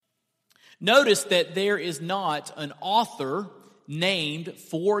Notice that there is not an author named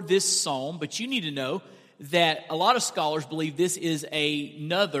for this psalm, but you need to know that a lot of scholars believe this is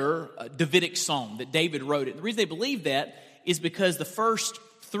another Davidic psalm, that David wrote it. And the reason they believe that is because the first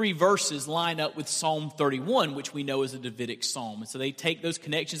 3 verses line up with Psalm 31, which we know is a Davidic psalm. And so they take those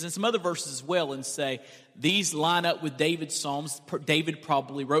connections and some other verses as well and say, these line up with David's psalms. David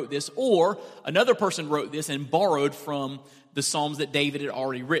probably wrote this, or another person wrote this and borrowed from the psalms that David had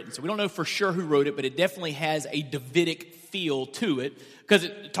already written. So we don't know for sure who wrote it, but it definitely has a Davidic feel to it because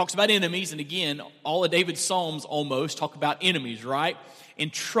it talks about enemies. And again, all of David's psalms almost talk about enemies, right?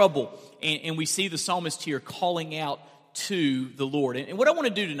 And trouble. And we see the psalmist here calling out to the Lord. And what I want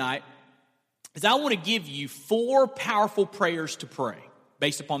to do tonight is I want to give you 4 powerful prayers to pray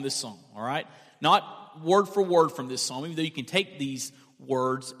based upon this psalm, all right? Not word for word from this psalm, even though you can take these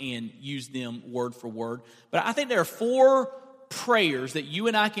words and use them word for word. But I think there are 4 prayers that you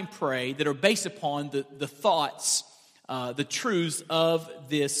and I can pray that are based upon the thoughts, the truths of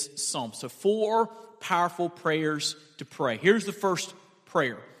this psalm. So 4 powerful prayers to pray. Here's the first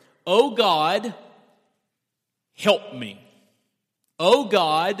prayer. Oh God, help me. Oh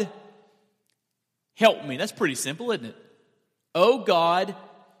God, help me. That's pretty simple, isn't it? Oh God,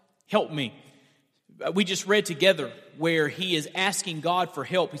 help me. We just read together where he is asking God for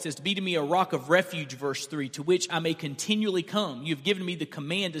help. He says, "Be to me a rock of refuge," verse 3, "to which I may continually come. You have given me the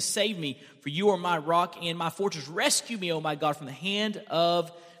command to save me, for you are my rock and my fortress. Rescue me, O my God, from the hand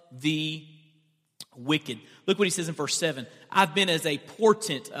of the wicked." Look what he says in verse 7. "I've been as a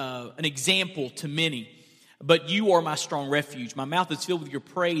portent, an example to many, but you are my strong refuge. My mouth is filled with your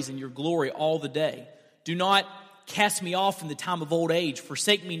praise and your glory all the day. Do not cast me off in the time of old age.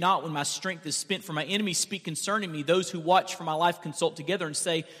 Forsake me not when my strength is spent. For my enemies speak concerning me. Those who watch for my life consult together and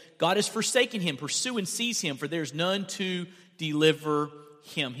say, God has forsaken him. Pursue and seize him, for there is none to deliver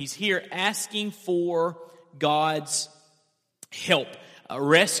him." He's here asking for God's help.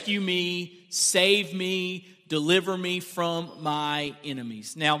 Rescue me, save me, deliver me from my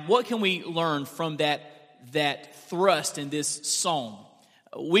enemies. Now, what can we learn from that thrust in this psalm?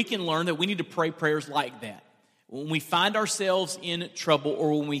 We can learn that we need to pray prayers like that. When we find ourselves in trouble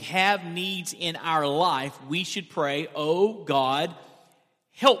or when we have needs in our life, we should pray, "Oh God,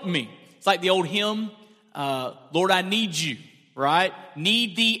 help me." It's like the old hymn, "Lord, I need you," right?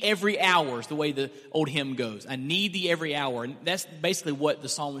 "Need thee every hour" is the way the old hymn goes. I need thee every hour. And that's basically what the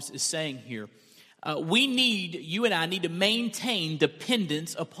psalmist is saying here. You and I need to maintain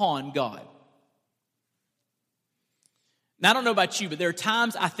dependence upon God. Now, I don't know about you, but there are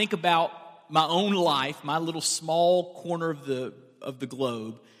times I think about my own life, my little small corner of the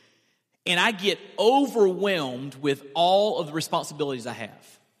globe, and I get overwhelmed with all of the responsibilities I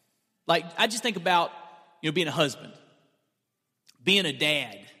have. Like, I just think about, being a husband, being a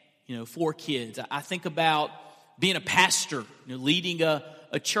dad, 4 kids. I think about being a pastor, leading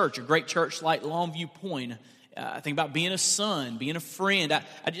a church, a great church like Longview Point. I think about being a son, being a friend.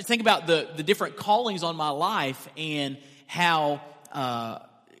 I just think about the different callings on my life and how,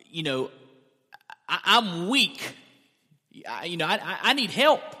 I'm weak. I need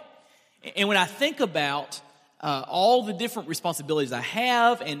help. And when I think about all the different responsibilities I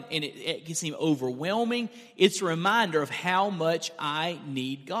have and it can seem overwhelming, it's a reminder of how much I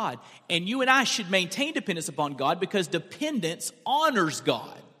need God. And you and I should maintain dependence upon God because dependence honors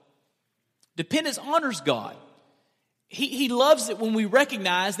God. Dependence honors God. He loves it when we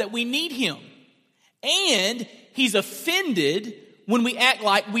recognize that we need him. And he's offended when we act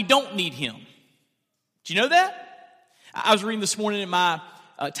like we don't need him. Do you know that? I was reading this morning in my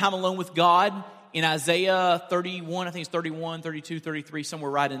time alone with God in Isaiah 31, I think it's 31, 32, 33,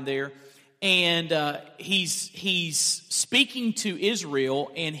 somewhere right in there. And he's speaking to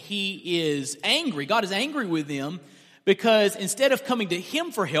Israel and he is angry. God is angry with them because instead of coming to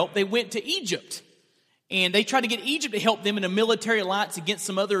him for help, they went to Egypt. And they tried to get Egypt to help them in a military alliance against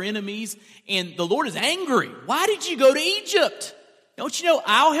some other enemies. And the Lord is angry. Why did you go to Egypt? Don't you know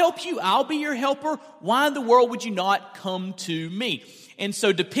I'll help you? I'll be your helper. Why in the world would you not come to me? And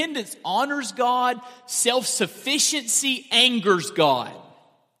so dependence honors God. Self-sufficiency angers God.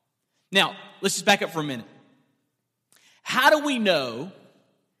 Now, let's just back up for a minute. How do we know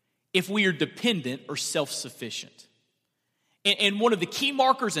if we are dependent or self-sufficient? And one of the key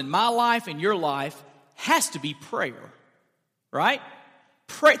markers in my life and your life has to be prayer, right?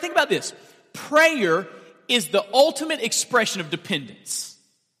 Think about this. Prayer is the ultimate expression of dependence.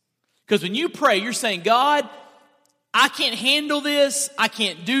 Because when you pray, you're saying, God, I can't handle this. I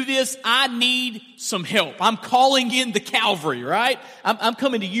can't do this. I need some help. I'm calling in the Calvary, right? I'm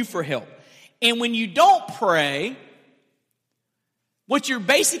coming to you for help. And when you don't pray, what you're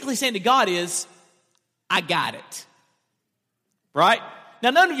basically saying to God is, I got it. Right?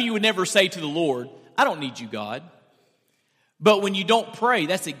 Now, none of you would never say to the Lord, I don't need you, God. But when you don't pray,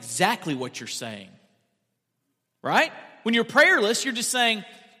 that's exactly what you're saying. Right? When you're prayerless, you're just saying,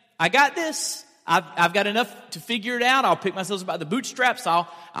 I got this. I've got enough to figure it out. I'll pick myself up by the bootstraps.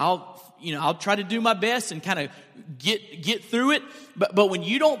 I'll try to do my best and kind of get through it. But when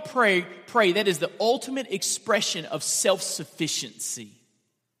you don't pray, that is the ultimate expression of self-sufficiency.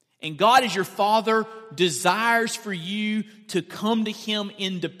 And God, as your Father, desires for you to come to Him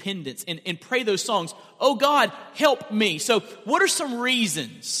in dependence and pray those songs. Oh God, help me. So what are some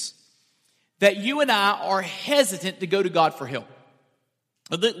reasons that you and I are hesitant to go to God for help?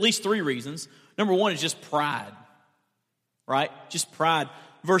 At least 3 reasons. Number 1 is just pride. Right? Just pride.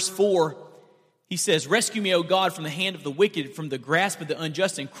 Verse 4, he says, rescue me, O God, from the hand of the wicked, from the grasp of the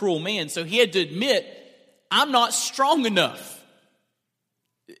unjust and cruel man. So he had to admit, I'm not strong enough.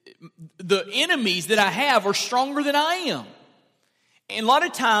 The enemies that I have are stronger than I am. And a lot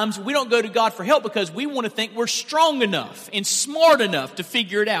of times we don't go to God for help because we want to think we're strong enough and smart enough to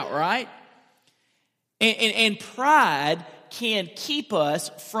figure it out, right? And pride can keep us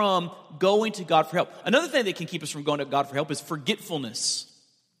from going to God for help. Another thing that can keep us from going to God for help is forgetfulness.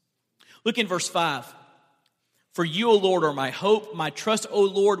 Look in verse 5. For you, O Lord, are my hope, my trust, O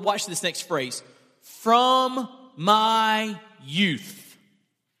Lord. Watch this next phrase. From my youth.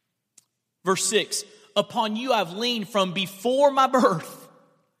 Verse 6. Upon you I've leaned from before my birth.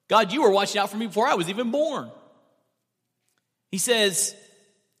 God, you were watching out for me before I was even born. He says,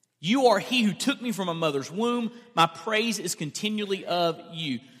 you are he who took me from my mother's womb. My praise is continually of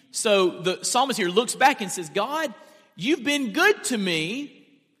you. So the psalmist here looks back and says, God, you've been good to me.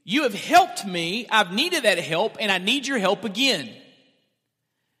 You have helped me. I've needed that help, and I need your help again.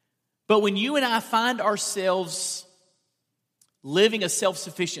 But when you and I find ourselves living a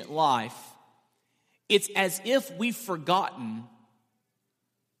self-sufficient life, it's as if we've forgotten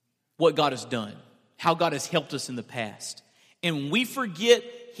what God has done, how God has helped us in the past. And when we forget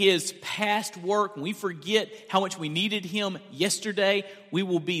His past work, when we forget how much we needed Him yesterday, we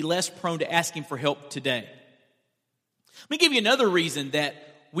will be less prone to asking for help today. Let me give you another reason that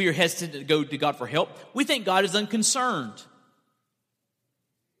we are hesitant to go to God for help. We think God is unconcerned.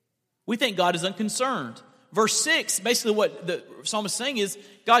 We think God is unconcerned. Verse 6, basically what the psalmist is saying is,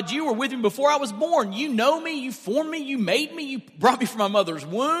 God, you were with me before I was born. You know me, you formed me, you made me, you brought me from my mother's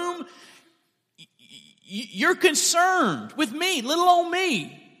womb. You're concerned with me, little old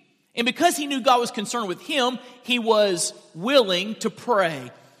me. And because he knew God was concerned with him, he was willing to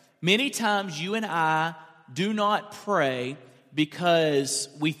pray. Many times you and I do not pray because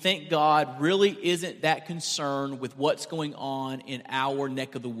we think God really isn't that concerned with what's going on in our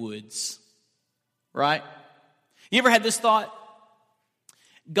neck of the woods. Right? You ever had this thought?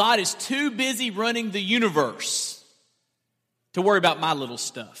 God is too busy running the universe to worry about my little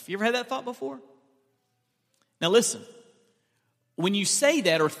stuff. You ever had that thought before? Now listen, when you say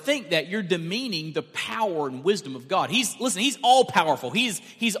that or think that, you're demeaning the power and wisdom of God. He's all powerful.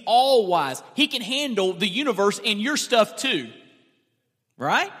 He's all wise. He can handle the universe and your stuff too.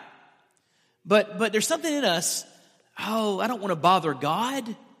 Right? But there's something in us, I don't want to bother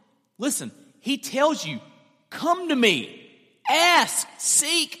God. Listen, He tells you, come to me, ask,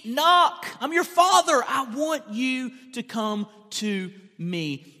 seek, knock. I'm your Father. I want you to come to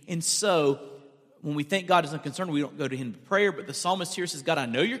me. And so, when we think God is unconcerned, we don't go to Him in prayer. But the psalmist here says, God, I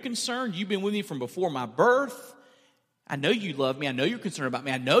know you're concerned. You've been with me from before my birth. I know you love me. I know you're concerned about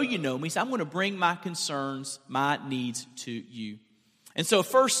me. I know you know me. So I'm going to bring my concerns, my needs to you. And so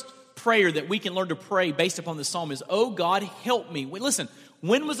first prayer that we can learn to pray based upon this psalm is, oh God, help me. Listen,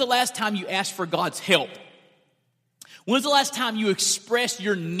 when was the last time you asked for God's help? When was the last time you expressed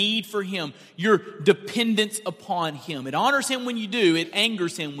your need for Him, your dependence upon Him? It honors Him when you do. It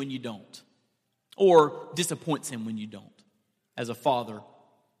angers Him when you don't. Or disappoints Him when you don't. As a father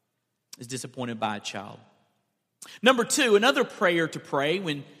is disappointed by a child. Number 2, another prayer to pray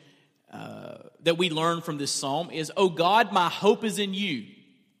when that we learn from this psalm is, oh God, my hope is in you.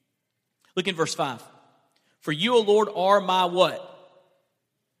 Look in verse 5. For you, O Lord, are my what?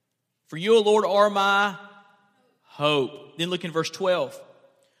 For you, O Lord, are my hope. Then look in verse 12.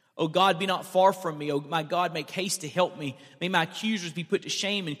 O God, be not far from me. O my God, make haste to help me. May my accusers be put to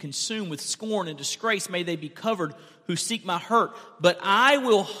shame and consumed with scorn and disgrace. May they be covered who seek my hurt. But I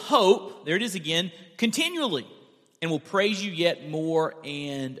will hope, there it is again, continually, and will praise you yet more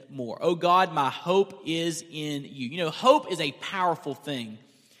and more. Oh God, my hope is in you. You know, hope is a powerful thing.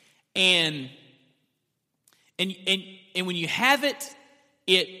 And when you have it,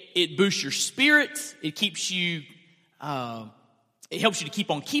 it boosts your spirit. It keeps you It helps you to keep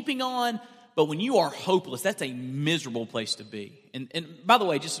on keeping on. But when you are hopeless, that's a miserable place to be. And by the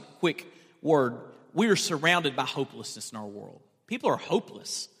way, just a quick word. We are surrounded by hopelessness in our world. People are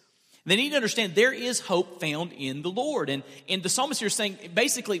hopeless. They need to understand there is hope found in the Lord. And the psalmist here is saying,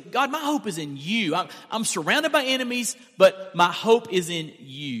 basically, God, my hope is in you. I'm surrounded by enemies, but my hope is in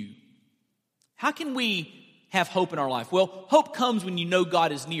you. How can we have hope in our life? Well, hope comes when you know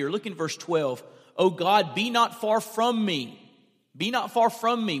God is near. Look in verse 12. Oh God, be not far from me. Be not far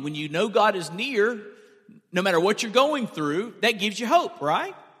from me. When you know God is near, no matter what you're going through, that gives you hope,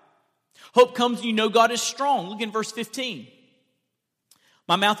 right? Hope comes when you know God is strong. Look in verse 15.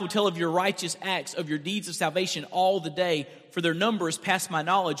 My mouth will tell of your righteous acts, of your deeds of salvation all the day, for their number is past my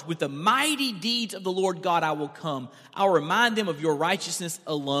knowledge. With the mighty deeds of the Lord God I will come. I'll remind them of your righteousness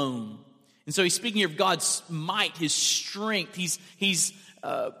alone. And so he's speaking here of God's might, his strength. He's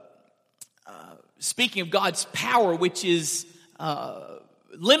speaking of God's power, which is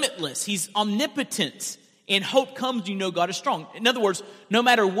limitless. He's omnipotent. And hope comes when you know God is strong. In other words, no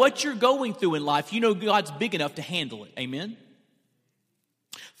matter what you're going through in life, you know God's big enough to handle it. Amen?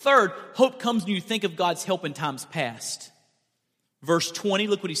 Third, hope comes when you think of God's help in times past. Verse 20,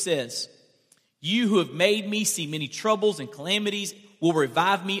 look what he says. You who have made me see many troubles and calamities will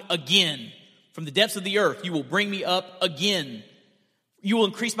revive me again. From the depths of the earth, you will bring me up again. You will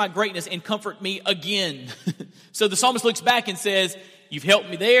increase my greatness and comfort me again. So the psalmist looks back and says, you've helped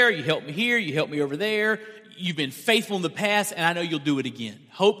me there, you helped me here, you helped me over there. You've been faithful in the past, and I know you'll do it again.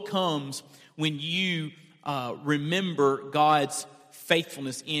 Hope comes when you remember God's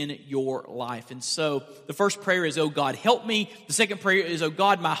faithfulness in your life. And so the first prayer is, oh God, help me. The second prayer is, oh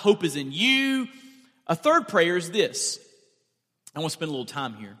God, my hope is in you. A third prayer is this. I want to spend a little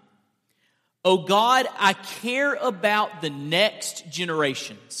time here. Oh God, I care about the next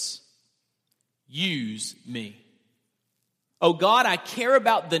generations. Use me. Oh God, I care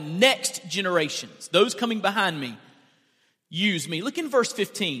about the next generations, those coming behind me. Use me. Look in verse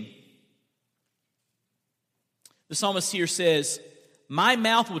 15. The psalmist here says, my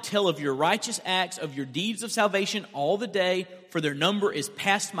mouth will tell of your righteous acts, of your deeds of salvation all the day, for their number is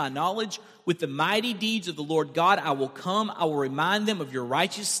past my knowledge. With the mighty deeds of the Lord God, I will come. I will remind them of your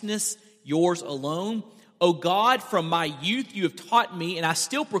righteousness, yours alone. O God, from my youth you have taught me, and I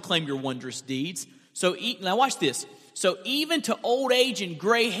still proclaim your wondrous deeds. Now watch this. So even to old age and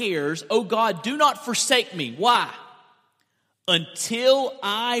gray hairs, O God, do not forsake me. Why? Until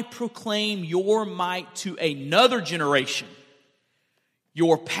I proclaim your might to another generation,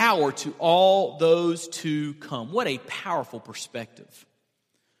 your power to all those to come. What a powerful perspective.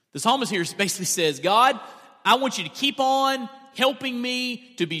 The psalmist here basically says, God, I want you to keep on helping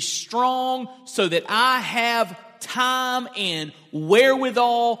me to be strong so that I have time and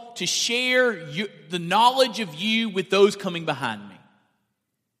wherewithal to share the knowledge of you with those coming behind me.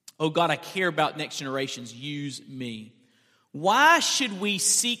 Oh God, I care about next generations. Use me. Why should we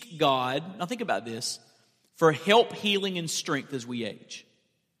seek God? Now think about this. For help, healing, and strength as we age.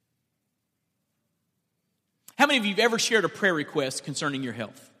 How many of you have ever shared a prayer request concerning your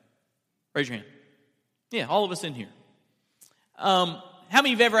health? Raise your hand. Yeah, all of us in here. How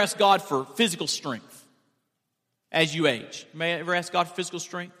many of you have ever asked God for physical strength as you age? You may ever ask God for physical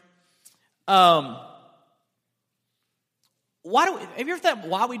strength? Have you ever thought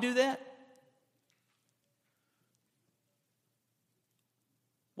why we do that?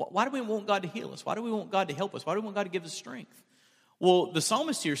 Why do we want God to heal us? Why do we want God to help us? Why do we want God to give us strength? Well, the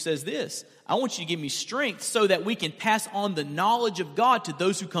psalmist here says this, I want you to give me strength so that we can pass on the knowledge of God to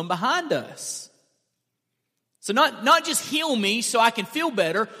those who come behind us. So not just heal me so I can feel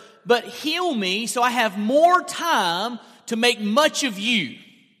better, but heal me so I have more time to make much of you.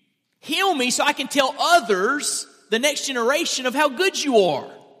 Heal me so I can tell others, the next generation, of how good you are,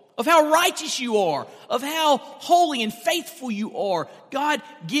 of how righteous you are, of how holy and faithful you are. God,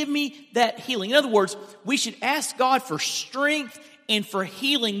 give me that healing. In other words, we should ask God for strength and for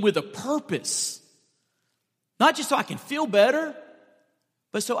healing with a purpose. Not just so I can feel better,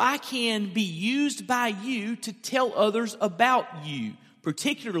 but so I can be used by you to tell others about you,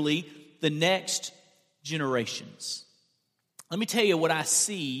 particularly the next generations. Let me tell you what I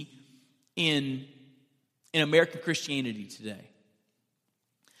see in American Christianity today.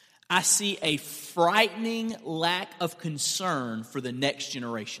 I see a frightening lack of concern for the next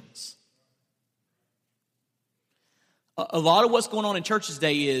generations. A lot of what's going on in churches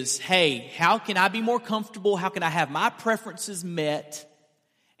today is, hey, how can I be more comfortable? How can I have my preferences met?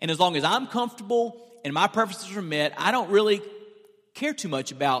 And as long as I'm comfortable and my preferences are met, I don't really care too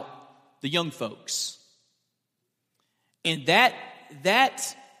much about the young folks. And that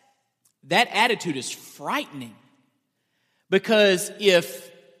attitude is frightening. Because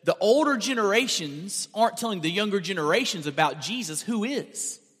if the older generations aren't telling the younger generations about Jesus, who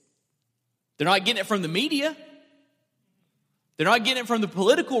is? They're not getting it from the media. They're not getting it from the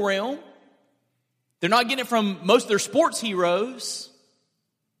political realm. They're not getting it from most of their sports heroes.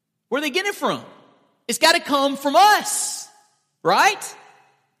 Where are they getting it from? It's got to come from us, right?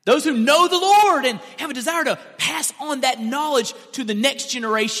 Those who know the Lord and have a desire to pass on that knowledge to the next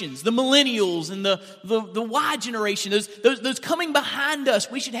generations, the millennials and the Y generation, those coming behind us.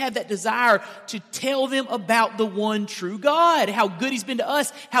 We should have that desire to tell them about the one true God, how good He's been to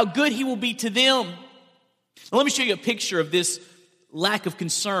us, how good He will be to them. Now, let me show you a picture of this lack of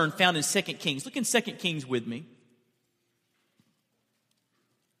concern found in 2 Kings. Look in 2 Kings with me.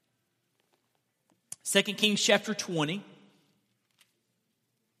 2 Kings chapter 20.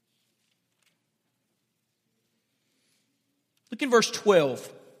 Look in verse 12.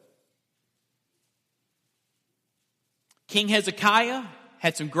 King Hezekiah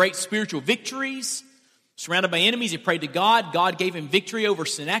had some great spiritual victories. Surrounded by enemies, he prayed to God. God gave him victory over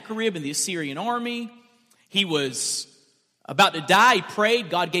Sennacherib and the Assyrian army. He was about to die. He prayed.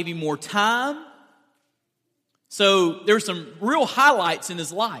 God gave him more time. So there's some real highlights in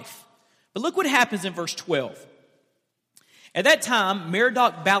his life. But look what happens in verse 12. At that time,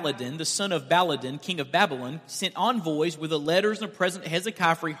 Merodach-Baladan, the son of Baladan, king of Babylon, sent envoys with the letters and a present to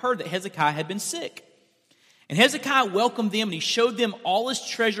Hezekiah, for he heard that Hezekiah had been sick. And Hezekiah welcomed them, and he showed them all his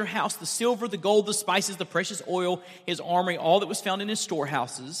treasure house, the silver, the gold, the spices, the precious oil, his armory, all that was found in his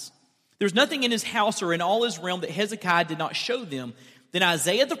storehouses. There was nothing in his house or in all his realm that Hezekiah did not show them. Then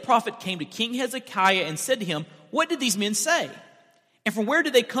Isaiah the prophet came to King Hezekiah and said to him, "What did these men say? And from where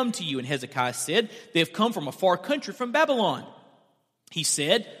did they come to you?" And Hezekiah said, "They have come from a far country, from Babylon." He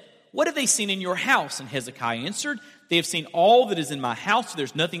said, "What have they seen in your house?" And Hezekiah answered, "They have seen all that is in my house.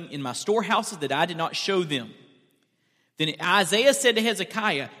 There's nothing in my storehouses that I did not show them." Then Isaiah said to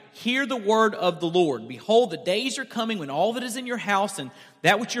Hezekiah, "Hear the word of the Lord. Behold, the days are coming when all that is in your house and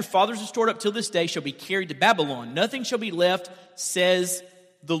that which your fathers have stored up till this day shall be carried to Babylon. Nothing shall be left, says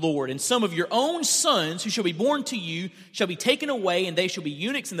the Lord. And some of your own sons who shall be born to you shall be taken away, and they shall be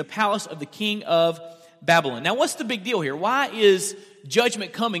eunuchs in the palace of the king of Babylon." Now, what's the big deal here? Why is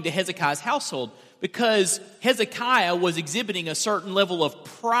judgment coming to Hezekiah's household? Because Hezekiah was exhibiting a certain level of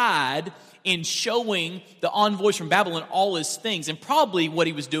pride in showing the envoys from Babylon all his things. And probably what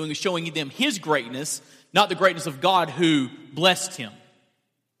he was doing was showing them his greatness, not the greatness of God who blessed him.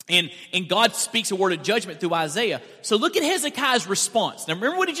 And God speaks a word of judgment through Isaiah. So look at Hezekiah's response. Now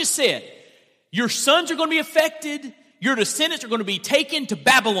remember what he just said. Your sons are going to be affected. Your descendants are going to be taken to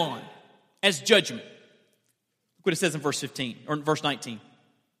Babylon as judgment. Look what it says in verse 15 or in verse 19.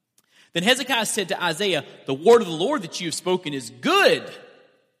 Then Hezekiah said to Isaiah, "The word of the Lord that you have spoken is good."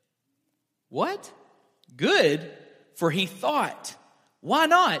 What? Good? For he thought, why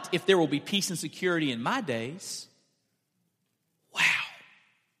not, if there will be peace and security in my days? Wow.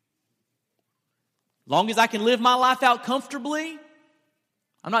 Long as I can live my life out comfortably,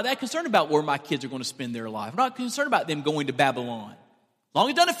 I'm not that concerned about where my kids are going to spend their life. I'm not concerned about them going to Babylon. Long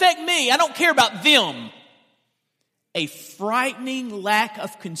as it doesn't affect me, I don't care about them. A frightening lack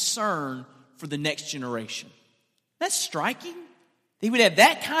of concern for the next generation. That's striking. He would have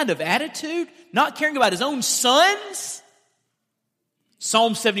that kind of attitude, not caring about his own sons.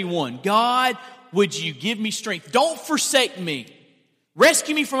 Psalm 71, God, would you give me strength? Don't forsake me.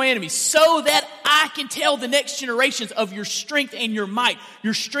 Rescue me from my enemies so that I can tell the next generations of your strength and your might,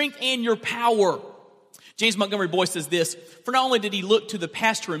 your strength and your power. James Montgomery Boyce says this, "For not only did he look to the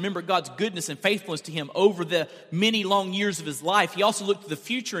past to remember God's goodness and faithfulness to him over the many long years of his life, he also looked to the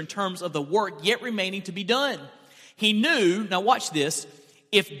future in terms of the work yet remaining to be done. He knew," now watch this,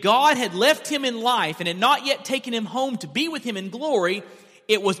 "if God had left him in life and had not yet taken him home to be with him in glory,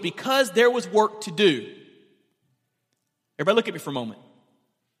 it was because there was work to do." Everybody look at me for a moment.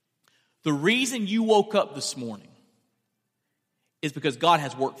 The reason you woke up this morning is because God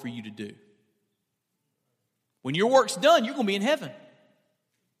has work for you to do. When your work's done, you're going to be in heaven.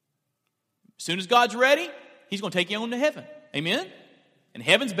 As soon as God's ready, He's going to take you on to heaven. Amen? And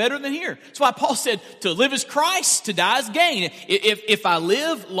heaven's better than here. That's why Paul said, to live is Christ, to die is gain. If I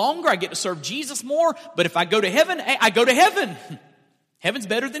live longer, I get to serve Jesus more. But if I go to heaven, I go to heaven. Heaven's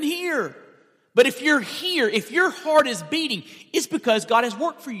better than here. But if you're here, if your heart is beating, it's because God has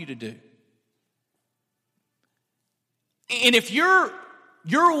work for you to do. And if your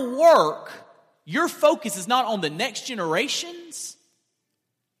work, your focus is not on the next generations,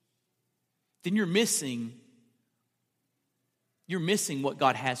 then you're missing what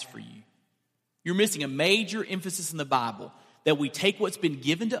God has for you. You're missing a major emphasis in the Bible that we take what's been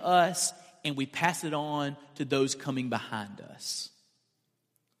given to us and we pass it on to those coming behind us.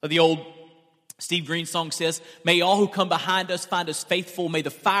 The old Steve Green song says, may all who come behind us find us faithful. May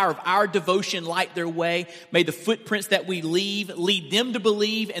the fire of our devotion light their way. May the footprints that we leave lead them to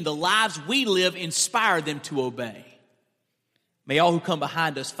believe, and the lives we live inspire them to obey. May all who come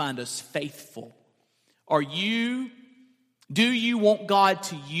behind us find us faithful. Do you want God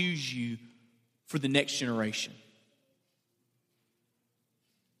to use you for the next generation?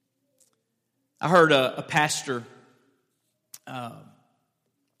 I heard a pastor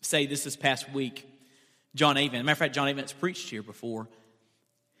say this past week, John Avent. As a matter of fact, John Avent's preached here before.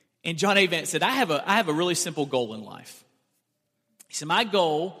 And John Avent said, I have a really simple goal in life. He said, my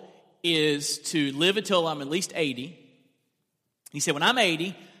goal is to live until I'm at least 80. He said, when I'm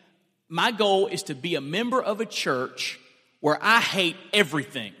 80, my goal is to be a member of a church where I hate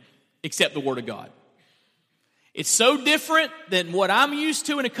everything except the Word of God. It's so different than what I'm used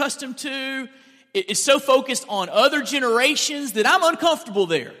to and accustomed to. It's so focused on other generations that I'm uncomfortable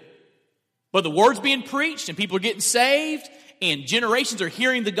there. But the Word's being preached and people are getting saved and generations are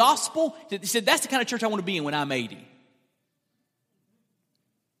hearing the gospel. He said, that's the kind of church I want to be in when I'm 80.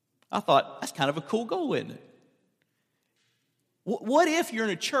 I thought, that's kind of a cool goal, isn't it? What if you're in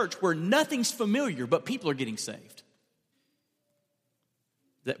a church where nothing's familiar but people are getting saved?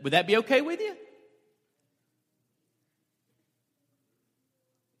 Would that be okay with you?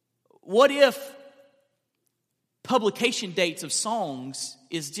 What if publication dates of songs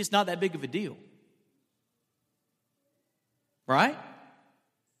is just not that big of a deal? Right?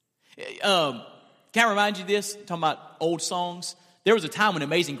 Can I remind you this? Talking about old songs. There was a time when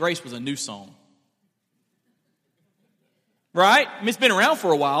Amazing Grace was a new song. Right? I mean, it's been around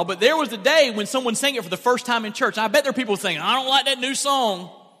for a while, but there was a day when someone sang it for the first time in church. I bet there are people saying, I don't like that new song.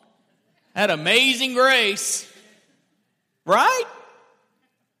 That Amazing Grace. Right?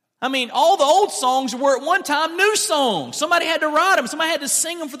 I mean, all the old songs were at one time new songs. Somebody had to write them. Somebody had to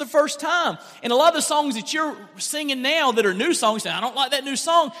sing them for the first time. And a lot of the songs that you're singing now that are new songs, I don't like that new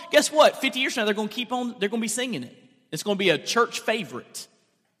song. Guess what? 50 years from now, they're going to be singing it. It's going to be a church favorite.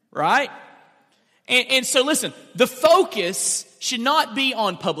 Right? And so listen, the focus should not be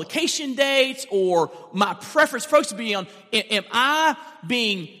on publication dates or my preference. Focus should be on, am I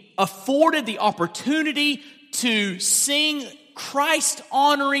being afforded the opportunity to sing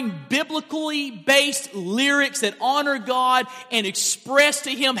Christ-honoring, biblically based lyrics that honor God and express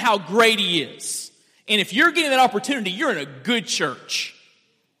to Him how great He is? And if you're getting that opportunity, you're in a good church.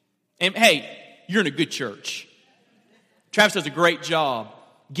 And hey, you're in a good church. Travis does a great job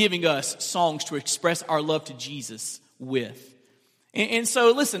giving us songs to express our love to Jesus with. And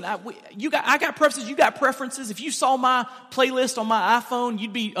so, listen, I got preferences. You got preferences. If you saw my playlist on my iPhone,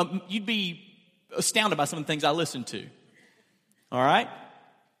 you'd be astounded by some of the things I listen to. All right?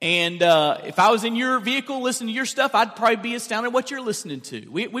 And if I was in your vehicle listening to your stuff, I'd probably be astounded at what you're listening to.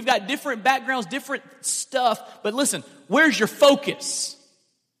 We've got different backgrounds, different stuff. But listen, where's your focus?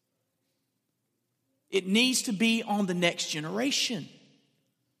 It needs to be on the next generation.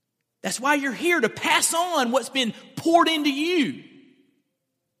 That's why you're here, to pass on what's been poured into you.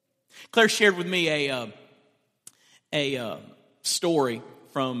 Claire shared with me a story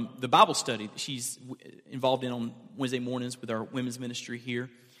from the Bible study that she's involved in on Wednesday mornings with our women's ministry here.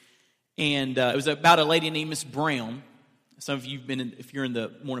 And it was about a lady named Miss Brown. Some of you if you're in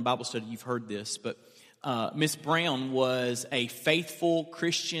the morning Bible study, you've heard this. But Miss Brown was a faithful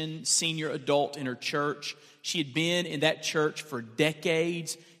Christian senior adult in her church. She had been in that church for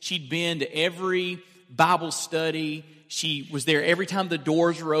decades. She'd been to every Bible study. She was there every time the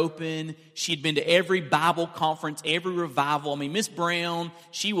doors were open. She'd been to every Bible conference, every revival. I mean, Miss Brown,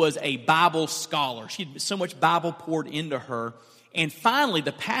 she was a Bible scholar. She had so much Bible poured into her. And finally,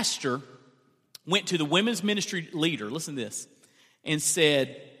 the pastor went to the women's ministry leader, listen to this, and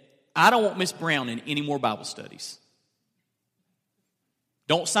said, I don't want Miss Brown in any more Bible studies.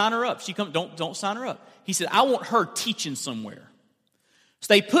 Don't sign her up. Don't sign her up. He said, I want her teaching somewhere.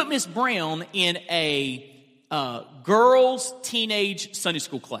 So they put Miss Brown in a girls' teenage Sunday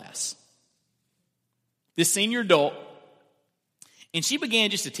school class. This senior adult. And she began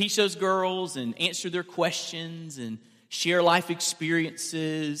just to teach those girls and answer their questions and share life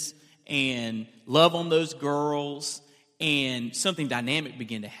experiences and love on those girls. And something dynamic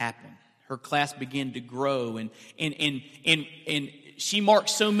began to happen. Her class began to grow, and she marked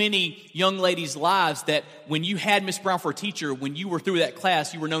so many young ladies' lives that when you had Miss Brown for a teacher, when you were through that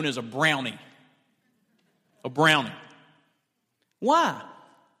class, you were known as a brownie. A brownie. Why?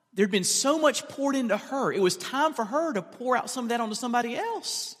 There'd been so much poured into her. It was time for her to pour out some of that onto somebody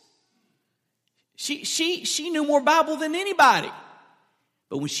else. She knew more Bible than anybody.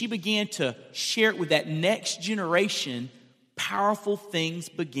 But when she began to share it with that next generation, powerful things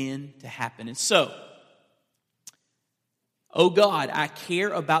begin to happen. And so, oh God, I care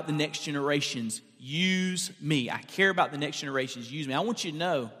about the next generations. Use me. I care about the next generations. Use me. I want you to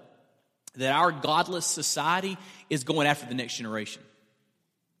know that our godless society is going after the next generation.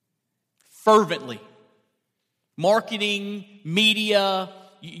 Fervently. Marketing, media,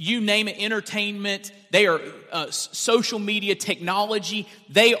 you name it, entertainment, they are social media, technology,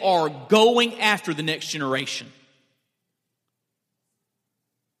 they are going after the next generation.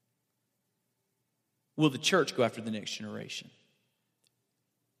 Will the church go after the next generation?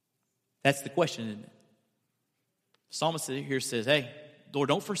 That's the question, isn't it? The psalmist here says, hey, Lord,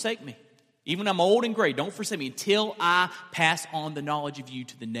 don't forsake me. Even when I'm old and gray, don't forsake me until I pass on the knowledge of you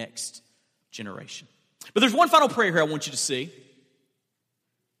to the next generation. But there's one final prayer here I want you to see.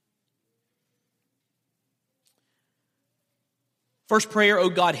 First prayer, oh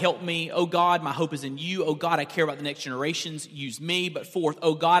God, help me. Oh God, my hope is in you. Oh God, I care about the next generations. Use me. But fourth,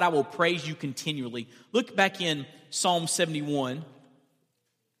 oh God, I will praise you continually. Look back in Psalm 71,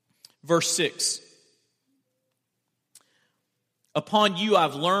 verse 6. Upon you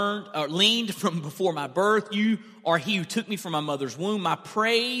I've leaned from before my birth. You are he who took me from my mother's womb. My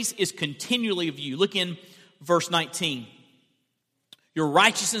praise is continually of you. Look in verse 19. Your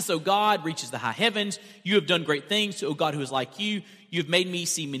righteousness, O God, reaches the high heavens. You have done great things, O God, who is like you. You have made me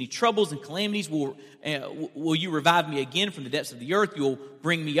see many troubles and calamities. Will you revive me again from the depths of the earth? You will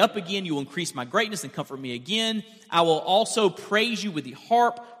bring me up again. You will increase my greatness and comfort me again. I will also praise you with the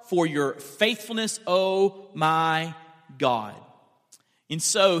harp for your faithfulness, O my God. And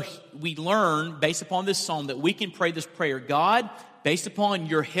so we learn, based upon this psalm, that we can pray this prayer. God, based upon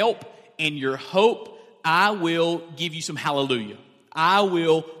your help and your hope, I will give you some hallelujah. I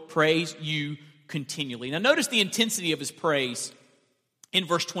will praise you continually. Now notice the intensity of his praise in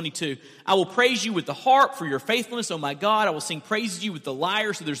verse 22. I will praise you with the harp for your faithfulness, oh my God. I will sing praises to you with the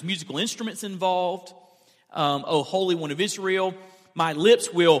lyre, so there's musical instruments involved. O Holy One of Israel, my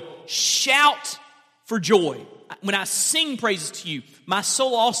lips will shout for joy. When I sing praises to you, my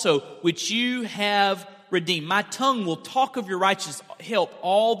soul also, which you have redeemed. My tongue will talk of your righteous help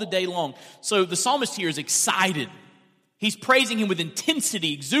all the day long. So the psalmist here is excited. He's praising him with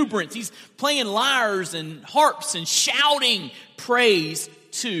intensity, exuberance. He's playing lyres and harps and shouting praise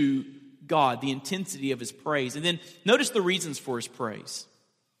to God, the intensity of his praise. And then notice the reasons for his praise.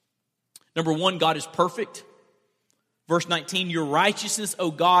 Number one, God is perfect. Verse 19, your righteousness,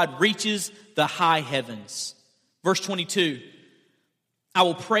 O God, reaches the high heavens. Verse 22, I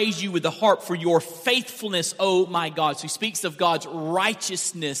will praise you with the harp for your faithfulness, O my God. So he speaks of God's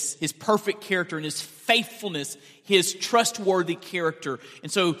righteousness, his perfect character, and his faithfulness, his trustworthy character.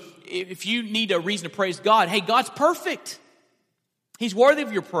 And so if you need a reason to praise God, hey, God's perfect. He's worthy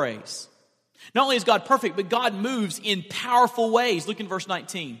of your praise. Not only is God perfect, but God moves in powerful ways. Look in verse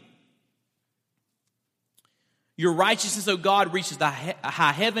 19. Your righteousness, O God, reaches the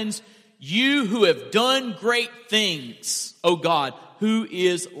high heavens. You who have done great things, O God, who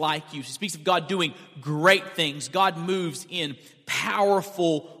is like you? He speaks of God doing great things. God moves in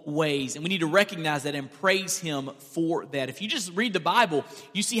powerful ways. And we need to recognize that and praise him for that. If you just read the Bible,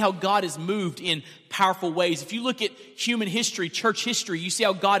 you see how God has moved in powerful ways. If you look at human history, church history, you see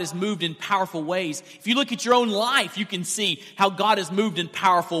how God has moved in powerful ways. If you look at your own life, you can see how God has moved in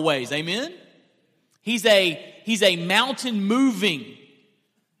powerful ways. Amen? He's a mountain moving,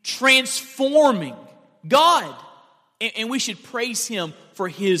 transforming God. And we should praise him for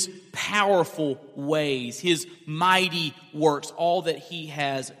his powerful ways, his mighty works, all that he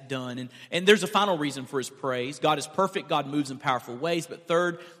has done. And there's a final reason for his praise. God is perfect. God moves in powerful ways. But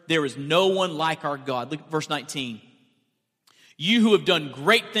third, there is no one like our God. Look at verse 19. You who have done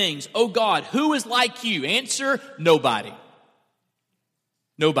great things, O God, who is like you? Answer, nobody.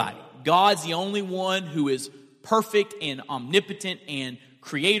 Nobody. God's the only one who is perfect and omnipotent and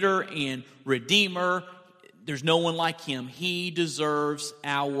creator and redeemer. There's no one like him. He deserves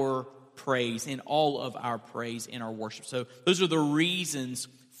our praise and all of our praise and our worship. So those are the reasons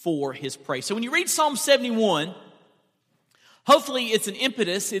for his praise. So when you read Psalm 71, hopefully it's an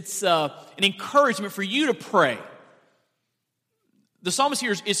impetus, it's an encouragement for you to pray. The psalmist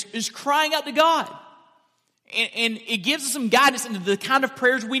here is crying out to God. And it gives us some guidance into the kind of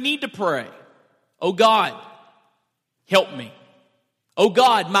prayers we need to pray. Oh God, help me. Oh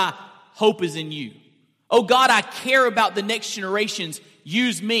God, my hope is in you. Oh God, I care about the next generations.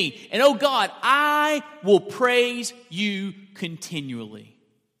 Use me. And oh God, I will praise you continually.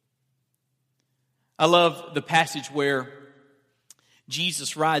 I love the passage where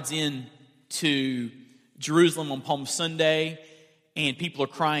Jesus rides in to Jerusalem on Palm Sunday, and people are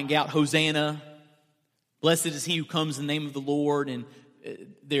crying out, Hosanna, blessed is he who comes in the name of the Lord, and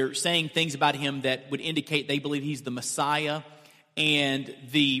they're saying things about him that would indicate they believe he's the Messiah. And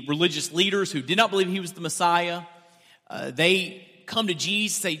the religious leaders who did not believe he was the Messiah, they come to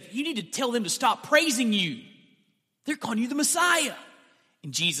Jesus and say, you need to tell them to stop praising you. They're calling you the Messiah.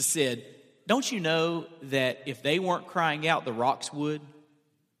 And Jesus said, don't you know that if they weren't crying out, the rocks would?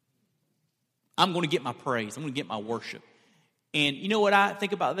 I'm going to get my praise. I'm going to get my worship. And you know what I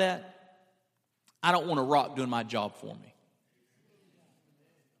think about that? I don't want a rock doing my job for me.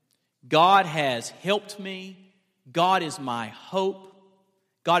 God has helped me. God is my hope.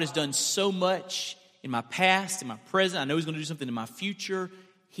 God has done so much in my past, in my present. I know he's going to do something in my future.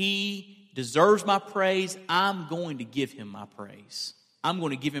 He deserves my praise. I'm going to give him my praise. I'm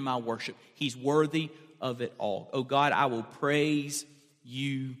going to give him my worship. He's worthy of it all. Oh God, I will praise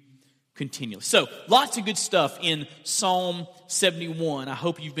you continually. So, lots of good stuff in Psalm 71. I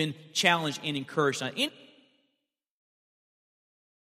hope you've been challenged and encouraged.